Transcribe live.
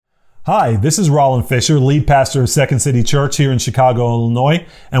Hi, this is Roland Fisher, lead pastor of Second City Church here in Chicago, Illinois,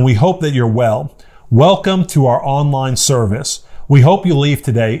 and we hope that you're well. Welcome to our online service. We hope you leave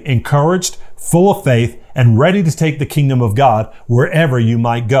today encouraged, full of faith, and ready to take the kingdom of God wherever you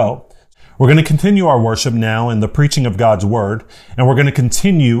might go. We're going to continue our worship now in the preaching of God's Word, and we're going to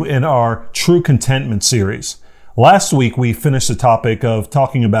continue in our True Contentment series. Last week, we finished the topic of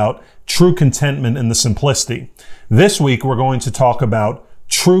talking about true contentment in the simplicity. This week, we're going to talk about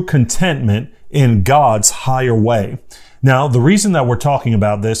true contentment in God's higher way. Now, the reason that we're talking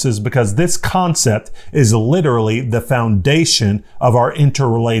about this is because this concept is literally the foundation of our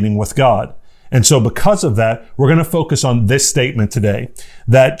interrelating with God. And so because of that, we're going to focus on this statement today,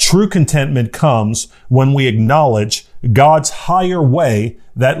 that true contentment comes when we acknowledge God's higher way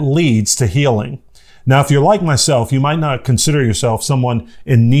that leads to healing. Now, if you're like myself, you might not consider yourself someone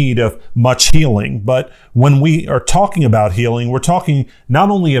in need of much healing. But when we are talking about healing, we're talking not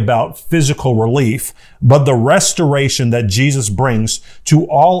only about physical relief, but the restoration that Jesus brings to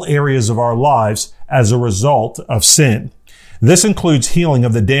all areas of our lives as a result of sin. This includes healing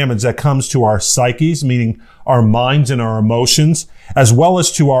of the damage that comes to our psyches, meaning our minds and our emotions, as well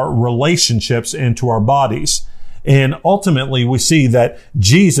as to our relationships and to our bodies. And ultimately, we see that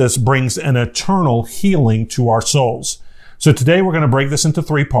Jesus brings an eternal healing to our souls. So today we're going to break this into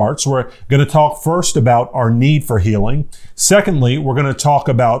three parts. We're going to talk first about our need for healing. Secondly, we're going to talk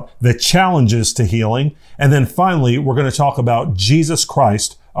about the challenges to healing. And then finally, we're going to talk about Jesus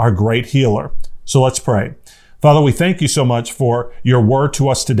Christ, our great healer. So let's pray. Father, we thank you so much for your word to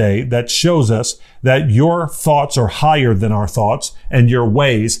us today that shows us that your thoughts are higher than our thoughts and your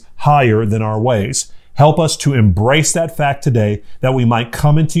ways higher than our ways. Help us to embrace that fact today that we might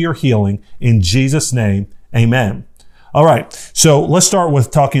come into your healing. In Jesus' name, amen. All right, so let's start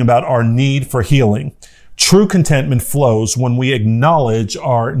with talking about our need for healing. True contentment flows when we acknowledge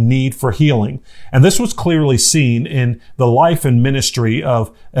our need for healing. And this was clearly seen in the life and ministry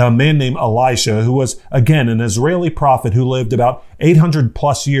of a man named Elijah, who was, again, an Israeli prophet who lived about 800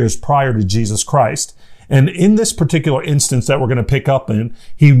 plus years prior to Jesus Christ. And in this particular instance that we're going to pick up in,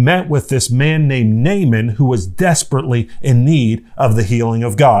 he met with this man named Naaman who was desperately in need of the healing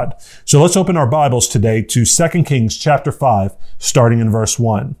of God. So let's open our Bibles today to 2 Kings chapter 5, starting in verse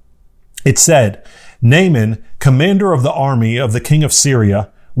 1. It said, Naaman, commander of the army of the king of Syria,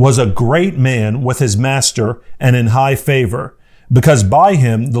 was a great man with his master and in high favor, because by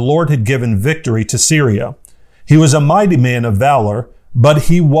him the Lord had given victory to Syria. He was a mighty man of valor, but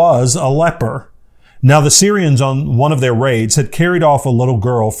he was a leper. Now the Syrians on one of their raids had carried off a little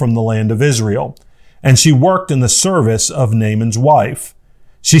girl from the land of Israel, and she worked in the service of Naaman's wife.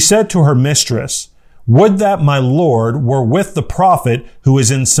 She said to her mistress, Would that my Lord were with the prophet who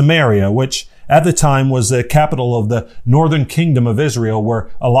is in Samaria, which at the time was the capital of the northern kingdom of Israel, where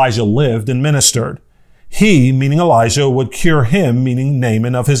Elijah lived and ministered. He, meaning Elijah, would cure him, meaning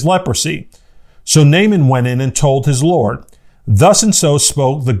Naaman, of his leprosy. So Naaman went in and told his Lord. Thus and so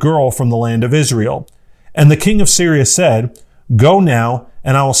spoke the girl from the land of Israel. And the king of Syria said, Go now,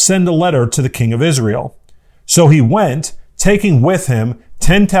 and I will send a letter to the king of Israel. So he went, taking with him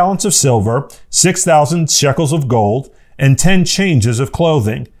 10 talents of silver, 6,000 shekels of gold, and 10 changes of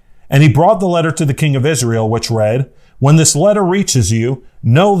clothing. And he brought the letter to the king of Israel, which read, When this letter reaches you,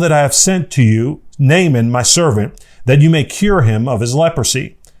 know that I have sent to you Naaman, my servant, that you may cure him of his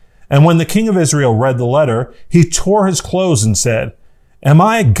leprosy. And when the king of Israel read the letter, he tore his clothes and said, Am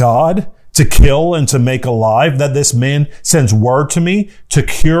I a God to kill and to make alive, that this man sends word to me to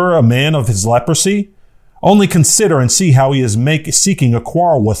cure a man of his leprosy? Only consider and see how he is seeking a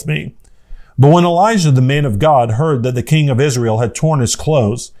quarrel with me. But when Elijah, the man of God, heard that the king of Israel had torn his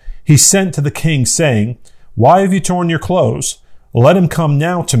clothes, he sent to the king, saying, Why have you torn your clothes? Let him come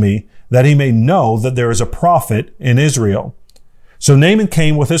now to me, that he may know that there is a prophet in Israel. So Naaman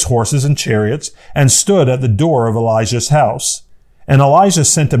came with his horses and chariots and stood at the door of Elijah's house. And Elijah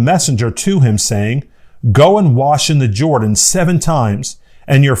sent a messenger to him, saying, Go and wash in the Jordan 7 times,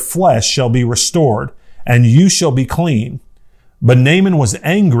 and your flesh shall be restored, and you shall be clean. But Naaman was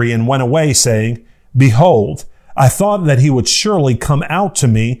angry and went away, saying, Behold, I thought that he would surely come out to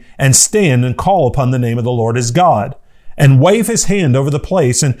me and stand and call upon the name of the Lord his God, and wave his hand over the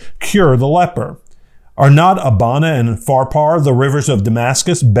place and cure the leper. Are not Abana and Pharpar, the rivers of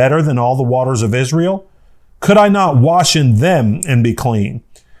Damascus, better than all the waters of Israel? Could I not wash in them and be clean?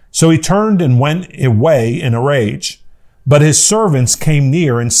 So he turned and went away in a rage. But his servants came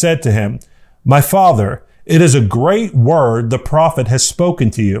near and said to him, My father, it is a great word the prophet has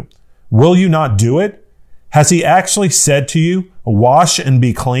spoken to you. Will you not do it? Has he actually said to you, Wash and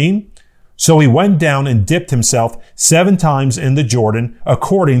be clean? So he went down and dipped himself 7 times in the Jordan,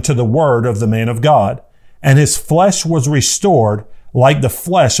 according to the word of the man of God. And his flesh was restored like the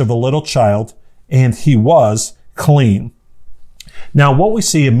flesh of a little child, and he was clean. Now, what we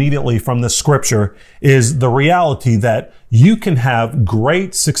see immediately from the scripture is the reality that you can have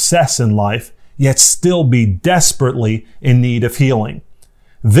great success in life, yet still be desperately in need of healing.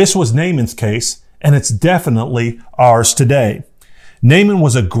 This was Naaman's case, and it's definitely ours today. Naaman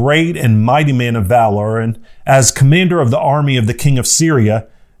was a great and mighty man of valor, and as commander of the army of the king of Syria,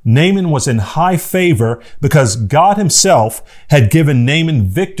 Naaman was in high favor because God himself had given Naaman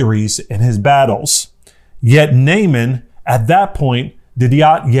victories in his battles. Yet Naaman, at that point, did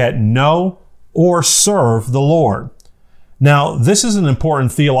not yet know or serve the Lord. Now, this is an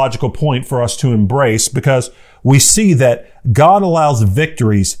important theological point for us to embrace because we see that God allows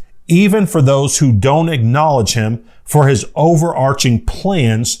victories even for those who don't acknowledge him for his overarching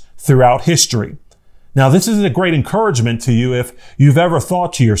plans throughout history. Now, this is a great encouragement to you if you've ever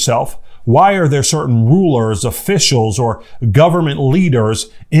thought to yourself, why are there certain rulers, officials, or government leaders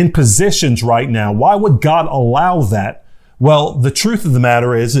in positions right now? Why would God allow that? Well, the truth of the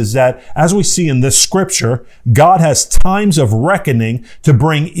matter is that as we see in this scripture, God has times of reckoning to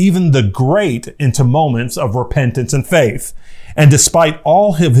bring even the great into moments of repentance and faith. And despite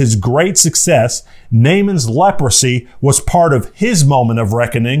all of his great success, Naaman's leprosy was part of his moment of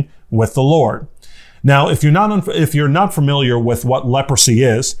reckoning with the Lord. Now, if you're not familiar with what leprosy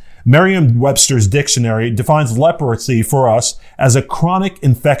is, Merriam-Webster's dictionary defines leprosy for us as a chronic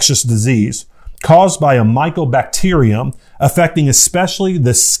infectious disease caused by a mycobacterium affecting especially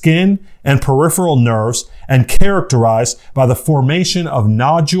the skin and peripheral nerves and characterized by the formation of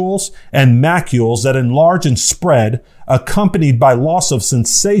nodules and macules that enlarge and spread, accompanied by loss of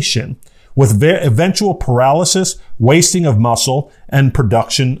sensation, with eventual paralysis, wasting of muscle, and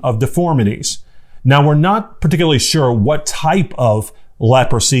production of deformities. Now, we're not particularly sure what type of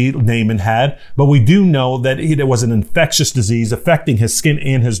leprosy Naaman had, but we do know that it was an infectious disease affecting his skin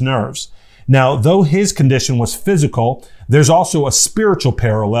and his nerves. Now, though his condition was physical, there's also a spiritual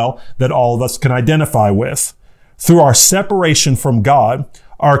parallel that all of us can identify with. Through our separation from God,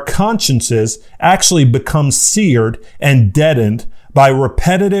 our consciences actually become seared and deadened by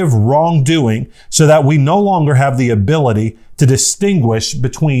repetitive wrongdoing so that we no longer have the ability to distinguish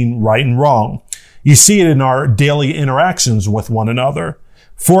between right and wrong. You see it in our daily interactions with one another.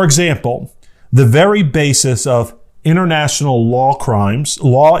 For example, the very basis of international law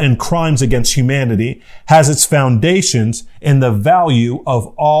and crimes against humanity has its foundations in the value of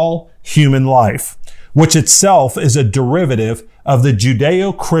all human life, which itself is a derivative of the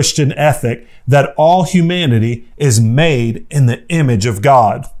Judeo-Christian ethic that all humanity is made in the image of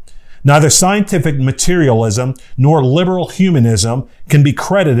God. Neither scientific materialism nor liberal humanism can be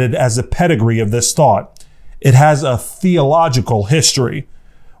credited as the pedigree of this thought. It has a theological history.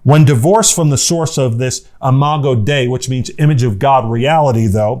 When divorced from the source of this imago Dei, which means image of God reality,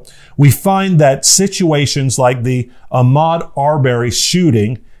 though, we find that situations like the Ahmaud Arbery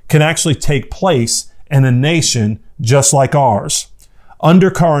shooting can actually take place in a nation just like ours.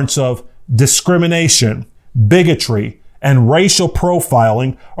 Undercurrents of discrimination, bigotry, and racial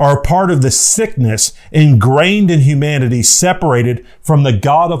profiling are a part of the sickness ingrained in humanity, separated from the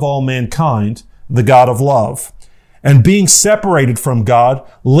God of all mankind, the God of love. And being separated from God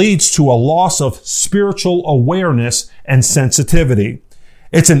leads to a loss of spiritual awareness and sensitivity.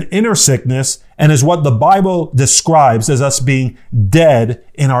 It's an inner sickness and is what the Bible describes as us being dead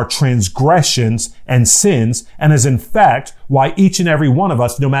in our transgressions and sins, and is in fact why each and every one of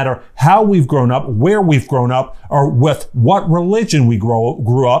us, no matter how we've grown up, where we've grown up, or with what religion we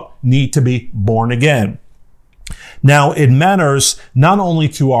grew up, need to be born again. Now, it matters not only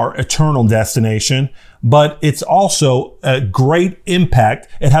to our eternal destination, but it's also a great impact.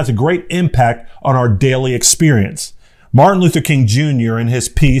 It has a great impact on our daily experience. Martin Luther King Jr. in his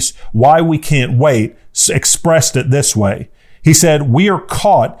piece, Why We Can't Wait, expressed it this way. He said, "We are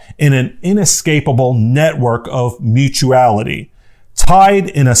caught in an inescapable network of mutuality, tied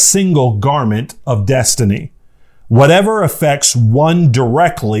in a single garment of destiny. Whatever affects one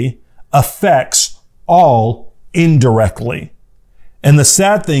directly affects all indirectly." And the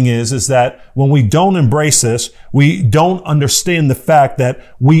sad thing is that when we don't embrace this, we don't understand the fact that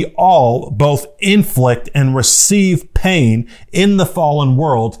we all both inflict and receive pain in the fallen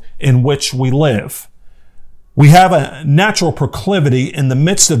world in which we live. We have a natural proclivity in the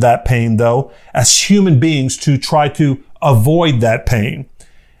midst of that pain, though, as human beings to try to avoid that pain.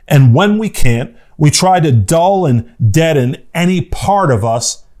 And when we can't, we try to dull and deaden any part of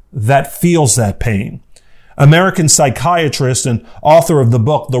us that feels that pain. American psychiatrist and author of the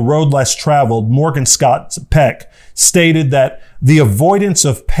book, The Road Less Traveled, Morgan Scott Peck, stated that the avoidance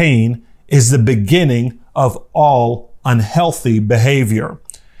of pain is the beginning of all unhealthy behavior.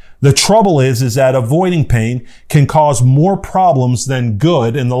 The trouble is that avoiding pain can cause more problems than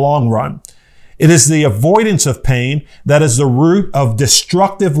good in the long run. It is the avoidance of pain that is the root of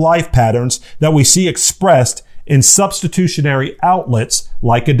destructive life patterns that we see expressed in substitutionary outlets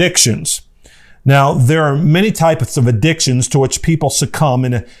like addictions. Now, there are many types of addictions to which people succumb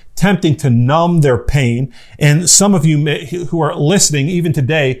in attempting to numb their pain, and some of you who are listening even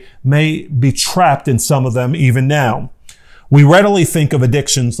today may be trapped in some of them even now. We readily think of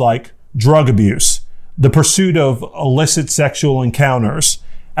addictions like drug abuse, the pursuit of illicit sexual encounters,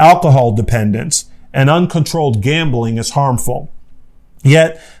 alcohol dependence, and uncontrolled gambling as harmful.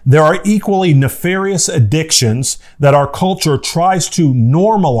 Yet, there are equally nefarious addictions that our culture tries to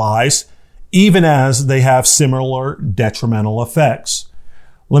normalize, even as they have similar detrimental effects.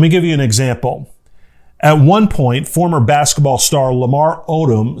 Let me give you an example. At one point, former basketball star Lamar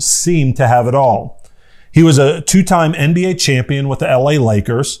Odom seemed to have it all. He was a two-time NBA champion with the LA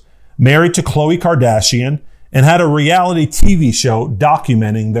Lakers, married to Khloe Kardashian, and had a reality TV show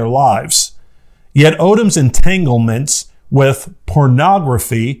documenting their lives. Yet Odom's entanglements with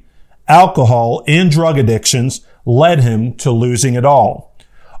pornography, alcohol, and drug addictions led him to losing it all.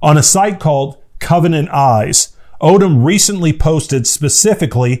 On a site called Covenant Eyes, Odom recently posted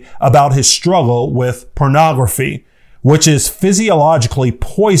specifically about his struggle with pornography, which is physiologically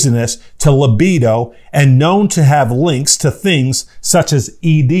poisonous to libido and known to have links to things such as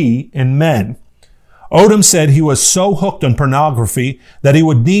ED in men. Odom said he was so hooked on pornography that he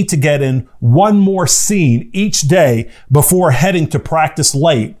would need to get in one more scene each day before heading to practice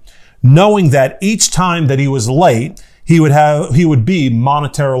late, knowing that each time that he was late, he would be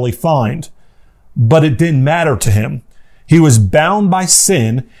monetarily fined. But it didn't matter to him. He was bound by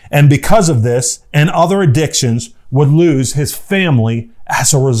sin, and because of this and other addictions, would lose his family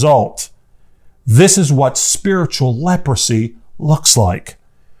as a result. This is what spiritual leprosy looks like.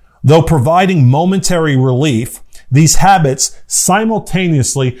 Though providing momentary relief, these habits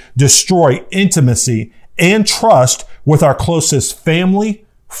simultaneously destroy intimacy and trust with our closest family,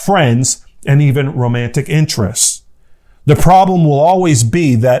 friends, and even romantic interests. The problem will always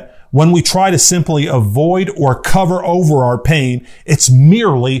be that when we try to simply avoid or cover over our pain, it's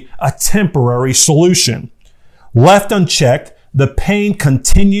merely a temporary solution. Left unchecked, the pain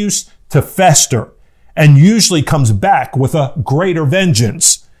continues to fester and usually comes back with a greater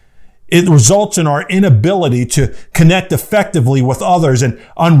vengeance. It results in our inability to connect effectively with others and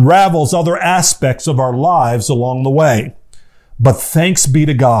unravels other aspects of our lives along the way. But thanks be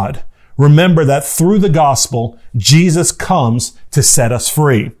to God. Remember that through the gospel, Jesus comes to set us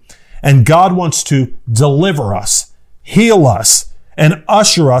free. And God wants to deliver us, heal us, and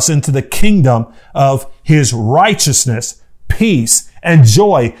usher us into the kingdom of His righteousness, peace, and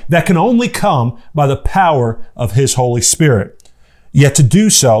joy that can only come by the power of His Holy Spirit. Yet to do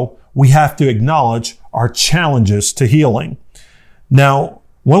so, we have to acknowledge our challenges to healing. Now,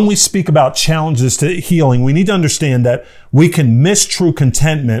 when we speak about challenges to healing, we need to understand that we can miss true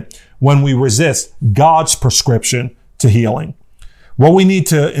contentment when we resist God's prescription to healing. What we need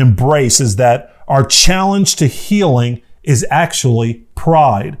to embrace is that our challenge to healing is actually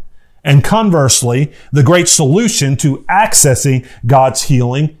pride. And conversely, the great solution to accessing God's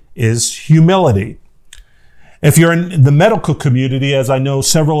healing is humility. If you're in the medical community, as I know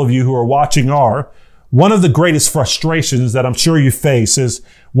several of you who are watching are, one of the greatest frustrations that I'm sure you face is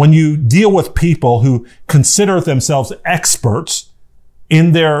when you deal with people who consider themselves experts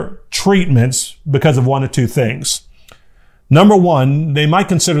in their treatments because of one of two things. Number one, they might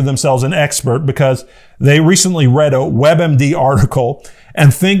consider themselves an expert because they recently read a WebMD article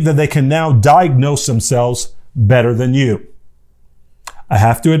and think that they can now diagnose themselves better than you. I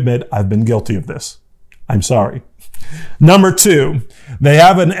have to admit, I've been guilty of this. I'm sorry. Number two, they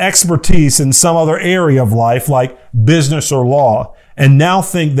have an expertise in some other area of life like business or law and now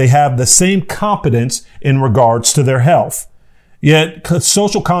think they have the same competence in regards to their health. Yet,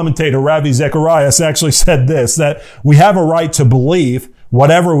 social commentator Ravi Zacharias actually said this, that we have a right to believe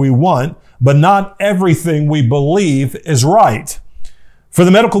whatever we want, but not everything we believe is right. For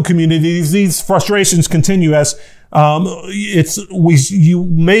the medical community, these frustrations continue as you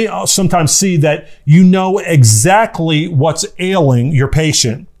may sometimes see that you know exactly what's ailing your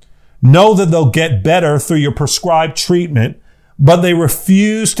patient. Know that they'll get better through your prescribed treatment, but they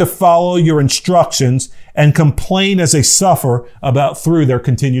refuse to follow your instructions and complain as they suffer through their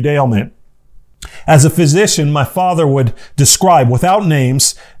continued ailment. As a physician, my father would describe, without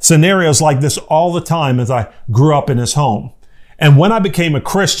names, scenarios like this all the time as I grew up in his home. And when I became a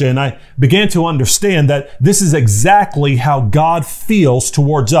Christian, I began to understand that this is exactly how God feels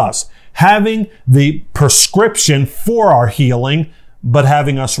towards us, having the prescription for our healing, but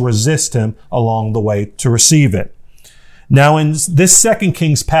having us resist him along the way to receive it. Now, in this 2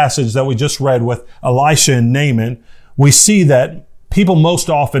 Kings passage that we just read with Elisha and Naaman, we see that people most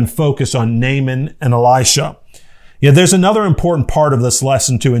often focus on Naaman and Elisha. Yet there's another important part of this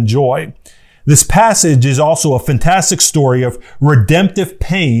lesson to enjoy. This passage is also a fantastic story of redemptive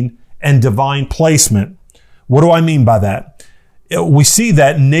pain and divine placement. What do I mean by that? We see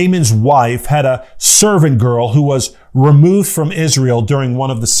that Naaman's wife had a servant girl who was removed from Israel during one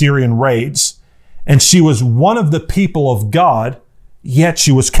of the Syrian raids. And she was one of the people of God, yet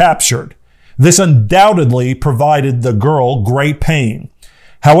she was captured. This undoubtedly provided the girl great pain.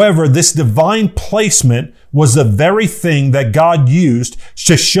 However, this divine placement was the very thing that God used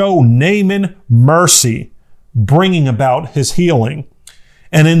to show Naaman mercy, bringing about his healing.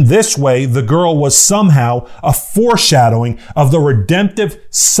 And in this way, the girl was somehow a foreshadowing of the redemptive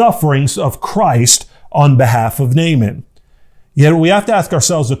sufferings of Christ on behalf of Naaman. Yet we have to ask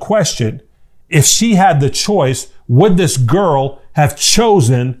ourselves the question, if she had the choice, would this girl have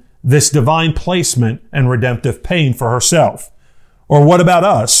chosen this divine placement and redemptive pain for herself? Or what about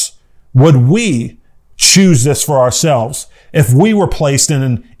us? Would we choose this for ourselves if we were placed in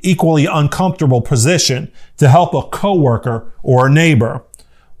an equally uncomfortable position to help a coworker or a neighbor?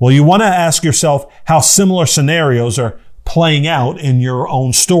 Well, you want to ask yourself how similar scenarios are playing out in your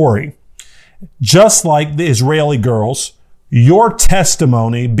own story. Just like the Israeli girls, your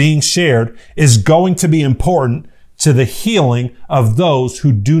testimony being shared is going to be important to the healing of those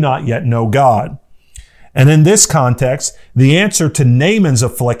who do not yet know God. And in this context, the answer to Naaman's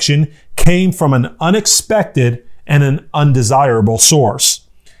affliction came from an unexpected and an undesirable source.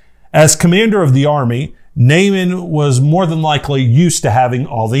 As commander of the army, Naaman was more than likely used to having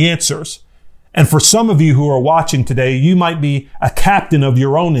all the answers. And for some of you who are watching today, you might be a captain of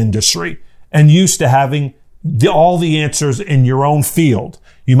your own industry and used to having all the answers in your own field.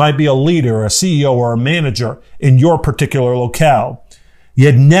 You might be a leader, a CEO, or a manager in your particular locale.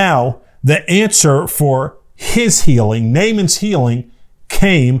 Yet now, the answer for his healing, Naaman's healing,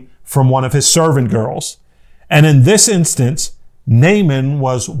 came from one of his servant girls. And in this instance, Naaman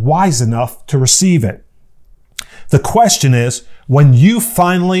was wise enough to receive it. The question is, when you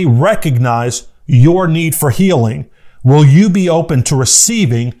finally recognize your need for healing, will you be open to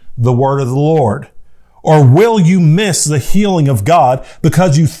receiving the word of the Lord? Or will you miss the healing of God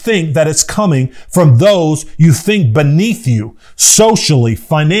because you think that it's coming from those you think beneath you, socially,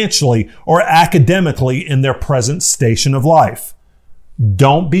 financially, or academically in their present station of life?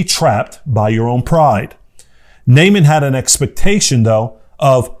 Don't be trapped by your own pride. Naaman had an expectation, though,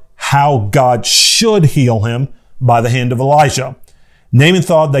 of how God should heal him by the hand of Elijah. Naaman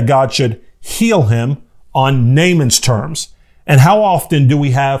thought that God should heal him on Naaman's terms. And how often do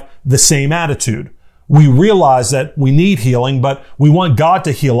we have the same attitude? We realize that we need healing, but we want God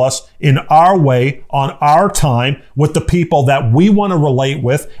to heal us in our way, on our time, with the people that we want to relate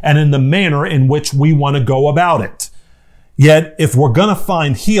with, and in the manner in which we want to go about it. Yet, if we're going to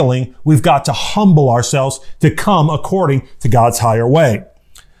find healing, we've got to humble ourselves to come according to God's higher way.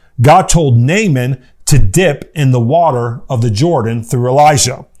 God told Naaman to dip in the water of the Jordan through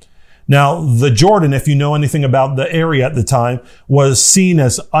Elijah. Now, the Jordan, if you know anything about the area at the time, was seen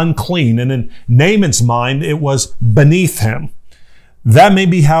as unclean. And in Naaman's mind, it was beneath him. That may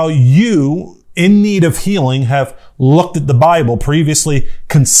be how you, in need of healing, have looked at the Bible, previously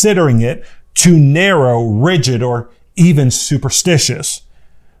considering it too narrow, rigid, or even superstitious.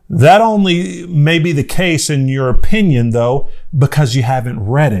 That only may be the case in your opinion, though, because you haven't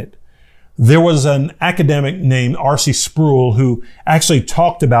read it. There was an academic named R.C. Sproul who actually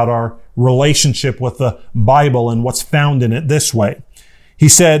talked about our relationship with the Bible and what's found in it this way. He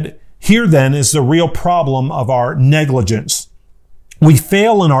said, "Here then is the real problem of our negligence. We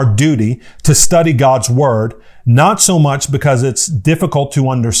fail in our duty to study God's Word, not so much because it's difficult to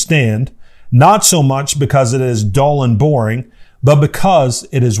understand, not so much because it is dull and boring, but because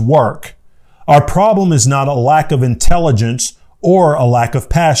it is work. Our problem is not a lack of intelligence or a lack of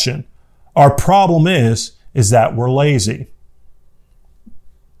passion. Our problem is that we're lazy."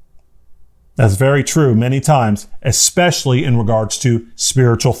 That's very true many times, especially in regards to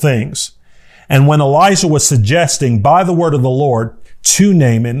spiritual things. And when Elijah was suggesting by the word of the Lord to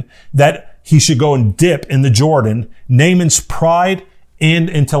Naaman that he should go and dip in the Jordan, Naaman's pride and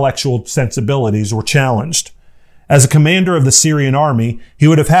intellectual sensibilities were challenged. As a commander of the Syrian army, he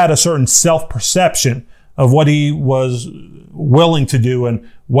would have had a certain self-perception of what he was willing to do and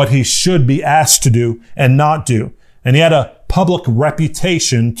what he should be asked to do and not do. And he had a public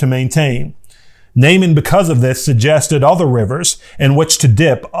reputation to maintain. Naaman, because of this, suggested other rivers in which to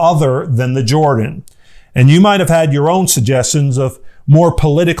dip other than the Jordan. And you might have had your own suggestions of more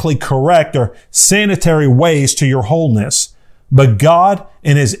politically correct or sanitary ways to your wholeness. But God,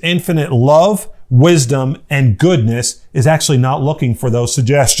 in his infinite love, wisdom, and goodness, is actually not looking for those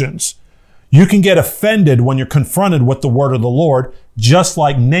suggestions. You can get offended when you're confronted with the word of the Lord, just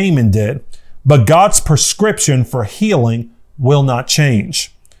like Naaman did. But God's prescription for healing will not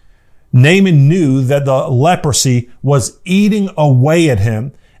change. Naaman knew that the leprosy was eating away at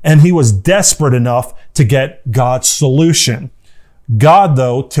him, and he was desperate enough to get God's solution. God,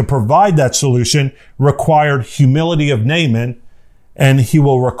 though, to provide that solution, required humility of Naaman, and he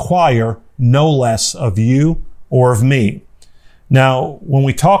will require no less of you or of me. Now, when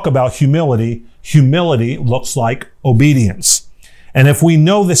we talk about humility, humility looks like obedience. And if we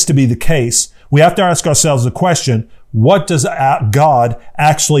know this to be the case, we have to ask ourselves the question, what does God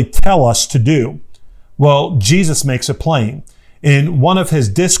actually tell us to do? Well, Jesus makes it plain. In one of his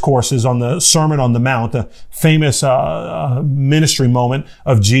discourses on the Sermon on the Mount, a famous ministry moment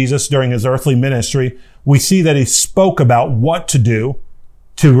of Jesus during his earthly ministry, we see that he spoke about what to do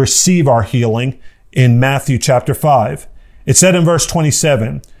to receive our healing in Matthew chapter 5. It said in verse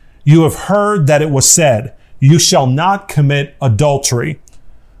 27, "You have heard that it was said, 'You shall not commit adultery.'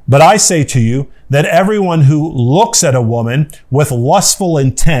 But I say to you that everyone who looks at a woman with lustful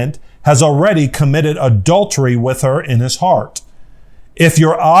intent has already committed adultery with her in his heart. If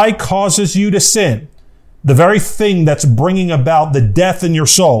your eye causes you to sin," the very thing that's bringing about the death in your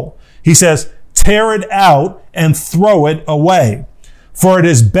soul, he says, "tear it out and throw it away. For it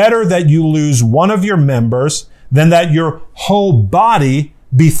is better that you lose one of your members than that your whole body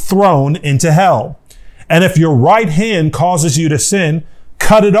be thrown into hell. And if your right hand causes you to sin,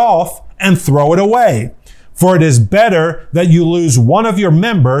 cut it off and throw it away. For it is better that you lose one of your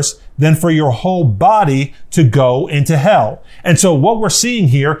members than for your whole body to go into hell." And so what we're seeing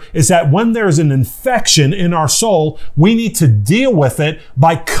here is that when there's an infection in our soul, we need to deal with it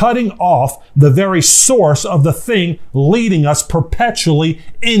by cutting off the very source of the thing leading us perpetually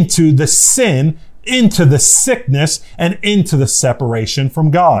into the sin, into the sickness, and into the separation from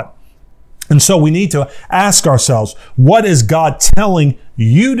God. And so we need to ask ourselves, what is God telling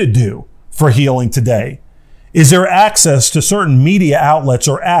you to do for healing today? Is there access to certain media outlets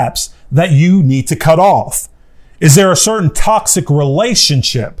or apps that you need to cut off? Is there a certain toxic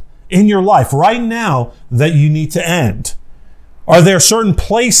relationship in your life right now that you need to end? Are there certain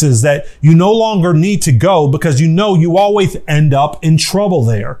places that you no longer need to go because you know you always end up in trouble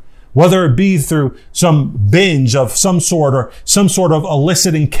there? Whether it be through some binge of some sort or some sort of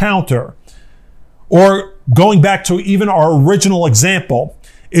illicit encounter. Or going back to even our original example,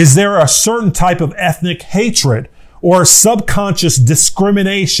 is there a certain type of ethnic hatred or subconscious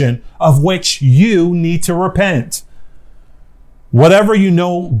discrimination of which you need to repent? Whatever you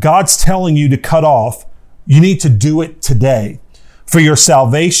know God's telling you to cut off, you need to do it today for your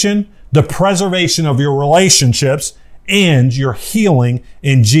salvation, the preservation of your relationships, and your healing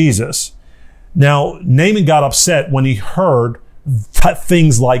in Jesus. Now, Naaman got upset when he heard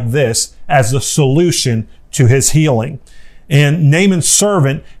things like this as the solution to his healing. And Naaman's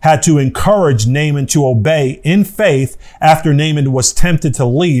servant had to encourage Naaman to obey in faith after Naaman was tempted to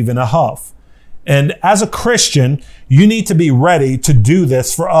leave in a huff. And as a Christian, you need to be ready to do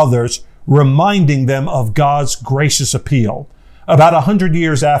this for others, reminding them of God's gracious appeal. About 100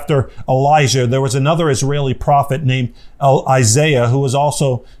 years after Elijah, there was another Israeli prophet named Isaiah who was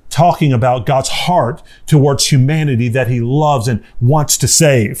also talking about God's heart towards humanity that he loves and wants to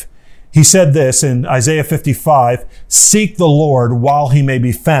save. He said this in Isaiah 55, "Seek the Lord while he may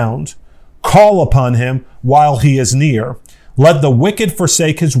be found. Call upon him while he is near. Let the wicked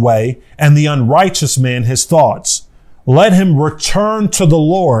forsake his way and the unrighteous man his thoughts. Let him return to the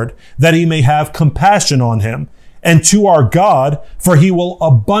Lord that he may have compassion on him, and to our God, for he will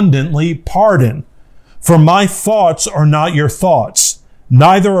abundantly pardon. For my thoughts are not your thoughts,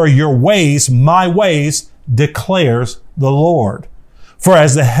 neither are your ways my ways, declares the Lord. For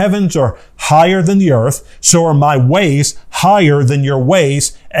as the heavens are higher than the earth, so are my ways higher than your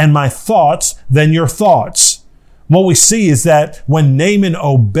ways, and my thoughts than your thoughts." What we see is that when Naaman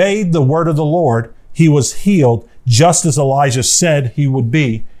obeyed the word of the Lord, he was healed just as Elijah said he would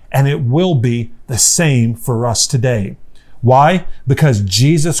be, and it will be the same for us today. Why? Because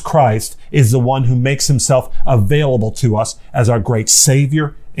Jesus Christ is the one who makes himself available to us as our great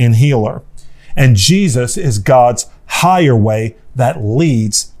Savior and healer. and Jesus is God's higher way that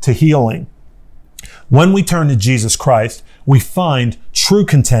leads to healing. When we turn to Jesus Christ, we find true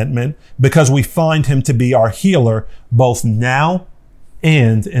contentment because we find him to be our healer both now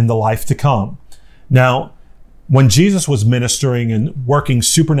and in the life to come. Now, when Jesus was ministering and working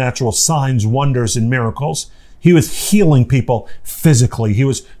supernatural signs, wonders, and miracles, he was healing people physically. He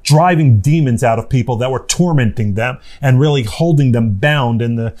was driving demons out of people that were tormenting them and really holding them bound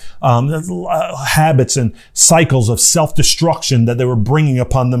in the habits and cycles of self-destruction that they were bringing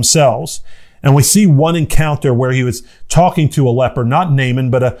upon themselves. And we see one encounter where he was talking to a leper, not Naaman,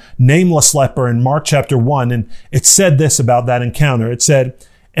 but a nameless leper in Mark chapter 1. And it said this about that encounter. It said,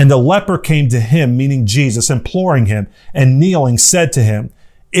 "And the leper came to him," meaning Jesus, imploring him, and kneeling said to him,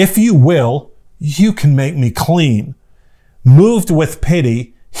 "If you will, you can make me clean." Moved with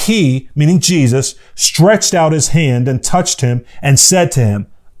pity, he, meaning Jesus, stretched out his hand and touched him and said to him,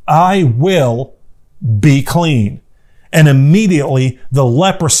 "I will be clean." And immediately the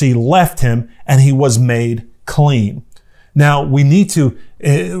leprosy left him and he was made clean. Now we need to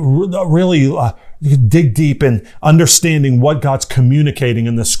really dig deep in understanding what God's communicating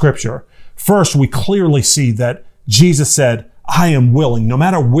in the scripture. First, we clearly see that Jesus said, "I am willing," no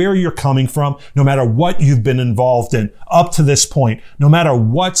matter where you're coming from, no matter what you've been involved in up to this point, no matter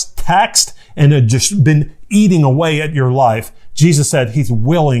what's taxed and had just been eating away at your life, Jesus said he's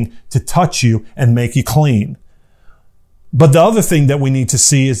willing to touch you and make you clean. But the other thing that we need to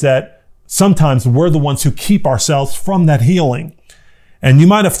see is that sometimes we're the ones who keep ourselves from that healing. And you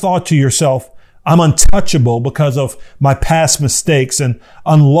might have thought to yourself, I'm untouchable because of my past mistakes and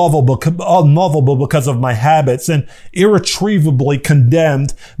unlovable because of my habits and irretrievably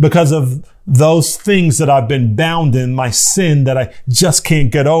condemned because of those things that I've been bound in, my sin that I just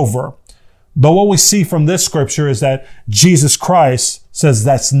can't get over. But what we see from this scripture is that Jesus Christ says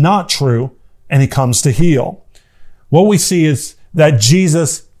that's not true and he comes to heal. What we see is that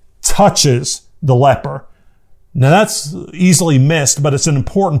Jesus touches the leper. Now that's easily missed, but it's an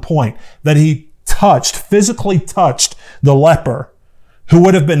important point that he physically touched the leper who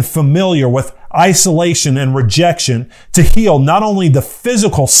would have been familiar with isolation and rejection to heal not only the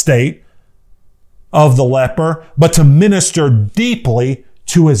physical state of the leper, but to minister deeply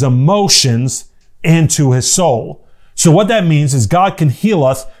to his emotions and to his soul. So what that means is God can heal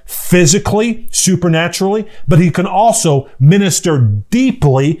us physically, supernaturally, but he can also minister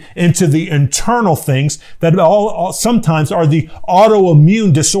deeply into the internal things that sometimes are the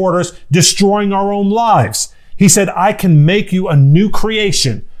autoimmune disorders destroying our own lives. He said, "I can make you a new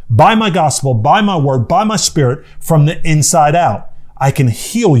creation by my gospel, by my word, by my spirit from the inside out. I can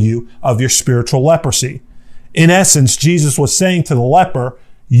heal you of your spiritual leprosy." In essence, Jesus was saying to the leper,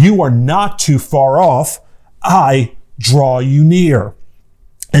 "You are not too far off. I draw you near."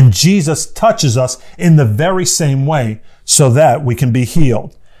 And Jesus touches us in the very same way so that we can be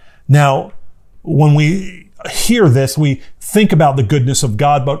healed. Now, when we hear this, we think about the goodness of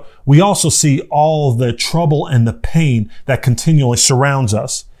God, but we also see all the trouble and the pain that continually surrounds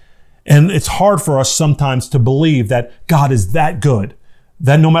us. And it's hard for us sometimes to believe that God is that good,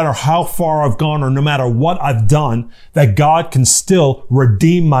 that no matter how far I've gone or no matter what I've done, that God can still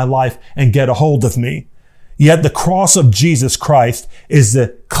redeem my life and get a hold of me. Yet the cross of Jesus Christ is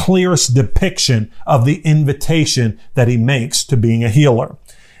the clearest depiction of the invitation that he makes to being a healer.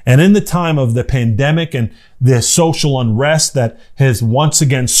 And in the time of the pandemic and the social unrest that has once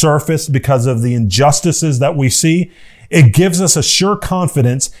again surfaced because of the injustices that we see, it gives us a sure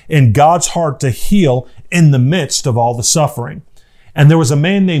confidence in God's heart to heal in the midst of all the suffering. And there was a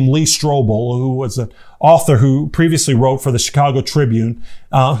man named Lee Strobel, who was an author who previously wrote for the Chicago Tribune,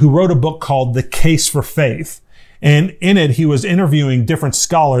 who wrote a book called The Case for Faith. And in it, he was interviewing different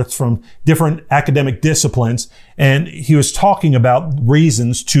scholars from different academic disciplines, and he was talking about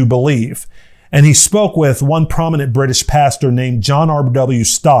reasons to believe. And he spoke with one prominent British pastor named John R.W.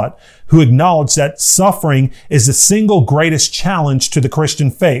 Stott, who acknowledged that suffering is the single greatest challenge to the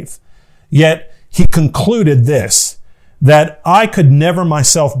Christian faith. Yet he concluded this, that I could never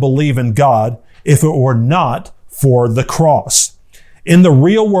myself believe in God if it were not for the cross. In the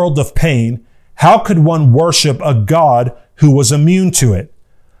real world of pain, how could one worship a God who was immune to it?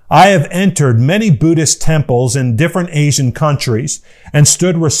 I have entered many Buddhist temples in different Asian countries and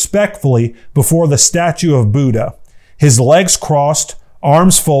stood respectfully before the statue of Buddha, his legs crossed,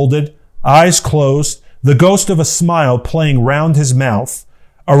 arms folded, eyes closed, the ghost of a smile playing round his mouth,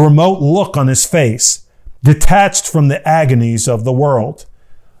 a remote look on his face, detached from the agonies of the world.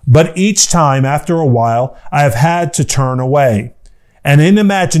 But each time after a while, I have had to turn away. And in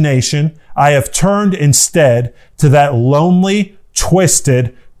imagination, I have turned instead to that lonely,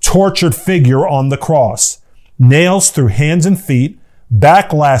 twisted, tortured figure on the cross. Nails through hands and feet,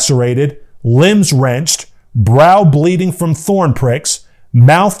 back lacerated, limbs wrenched, brow bleeding from thorn pricks,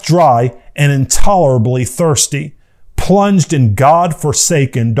 mouth dry and intolerably thirsty, plunged in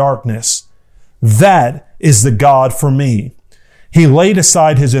God-forsaken darkness. That is the God for me. He laid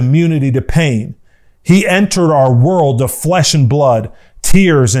aside his immunity to pain. He entered our world of flesh and blood,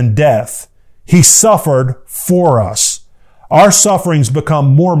 tears and death. He suffered for us. Our sufferings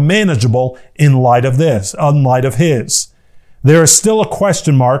become more manageable in light of his. There is still a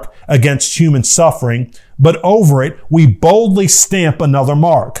question mark against human suffering, but over it we boldly stamp another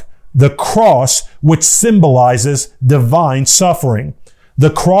mark, the cross, which symbolizes divine suffering.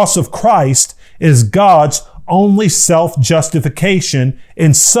 The cross of Christ is God's only self-justification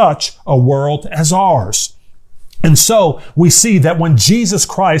in such a world as ours. And so we see that when Jesus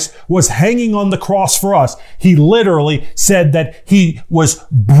Christ was hanging on the cross for us, he literally said that he was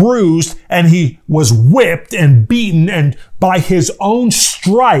bruised and he was whipped and beaten, and by his own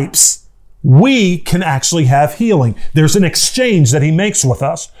stripes, we can actually have healing. There's an exchange that he makes with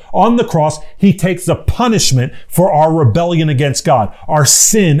us. On the cross, he takes the punishment for our rebellion against God, our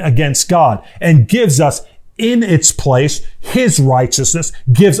sin against God, and gives us in its place his righteousness,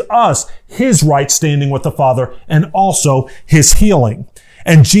 gives us his right standing with the Father, and also his healing.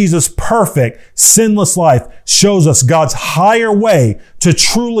 And Jesus' perfect, sinless life shows us God's higher way to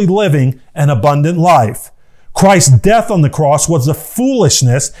truly living an abundant life. Christ's death on the cross was the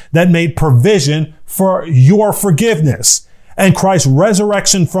foolishness that made provision for your forgiveness. And Christ's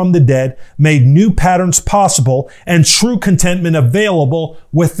resurrection from the dead made new patterns possible and true contentment available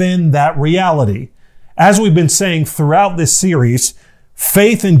within that reality. As we've been saying throughout this series,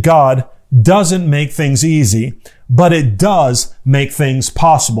 faith in God doesn't make things easy, but it does make things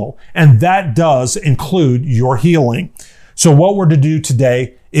possible. And that does include your healing. So what we're to do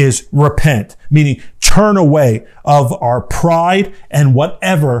today is repent, meaning turn away of our pride and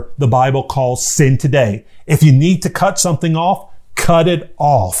whatever the Bible calls sin today. If you need to cut something off, cut it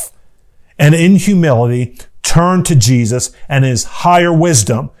off. And in humility, turn to Jesus and his higher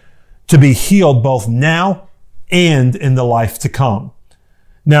wisdom to be healed both now and in the life to come.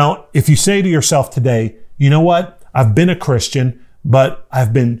 Now, if you say to yourself today, you know what? I've been a Christian, but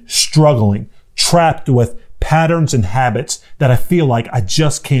I've been struggling, trapped with patterns and habits that I feel like I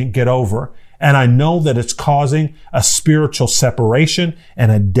just can't get over. And I know that it's causing a spiritual separation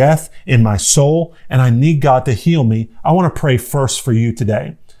and a death in my soul, and I need God to heal me. I want to pray first for you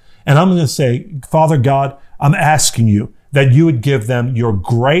today. And I'm going to say, Father God, I'm asking you that you would give them your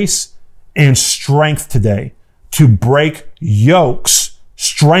grace and strength today to break yokes,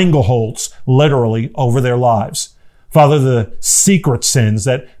 strangleholds, literally, over their lives. Father, the secret sins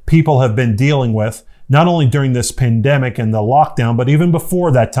that people have been dealing with, not only during this pandemic and the lockdown, but even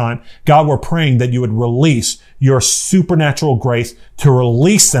before that time, God, we're praying that you would release your supernatural grace to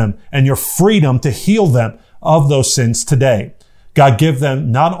release them and your freedom to heal them of those sins today. God, give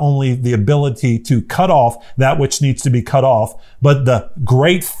them not only the ability to cut off that which needs to be cut off, but the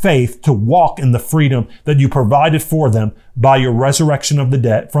great faith to walk in the freedom that you provided for them by your resurrection of the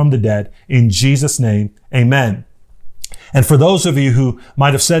dead, from the dead. In Jesus' name, amen. And for those of you who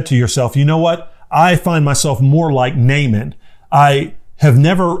might have said to yourself, you know what? I find myself more like Naaman. I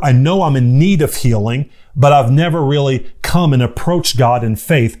know I'm in need of healing, but I've never really come and approached God in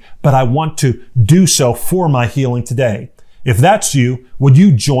faith, but I want to do so for my healing today. If that's you, would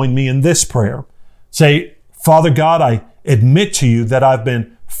you join me in this prayer? Say, Father God, I admit to you that I've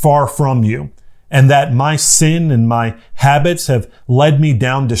been far from you and that my sin and my habits have led me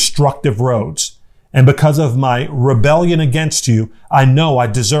down destructive roads. And because of my rebellion against you, I know I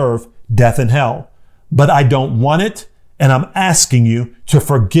deserve death and hell, but I don't want it. And I'm asking you to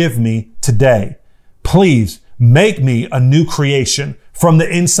forgive me today. Please make me a new creation from the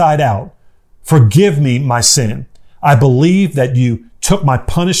inside out. Forgive me my sin. I believe that you took my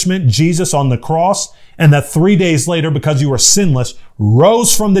punishment, Jesus, on the cross, and that 3 days later, because you were sinless,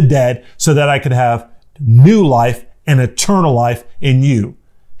 rose from the dead so that I could have new life and eternal life in you.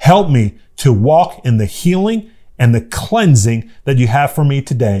 Help me to walk in the healing and the cleansing that you have for me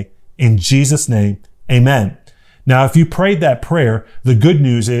today. In Jesus' name, amen. Now, if you prayed that prayer, the good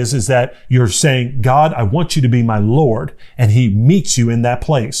news is that you're saying, God, I want you to be my Lord, and he meets you in that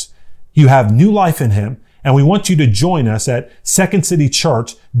place. You have new life in him. And we want you to join us at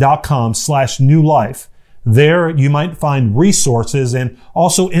secondcitychurch.com/new life. There you might find resources and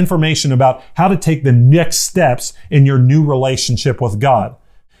also information about how to take the next steps in your new relationship with God.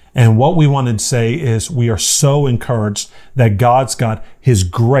 And what we wanted to say is we are so encouraged that God's got his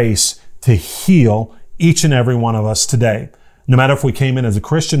grace to heal each and every one of us today. No matter if we came in as a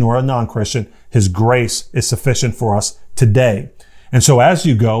Christian or a non-Christian, His grace is sufficient for us today. And so as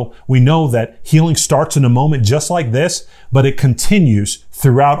you go, we know that healing starts in a moment just like this, but it continues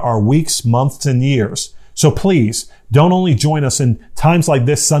throughout our weeks, months, and years. So please, don't only join us in times like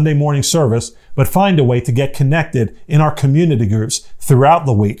this Sunday morning service, but find a way to get connected in our community groups throughout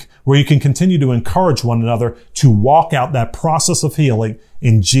the week, where you can continue to encourage one another to walk out that process of healing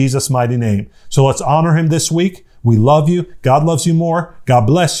in Jesus' mighty name. So let's honor Him this week. We love you. God loves you more. God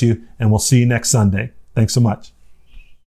bless you. And we'll see you next Sunday. Thanks so much.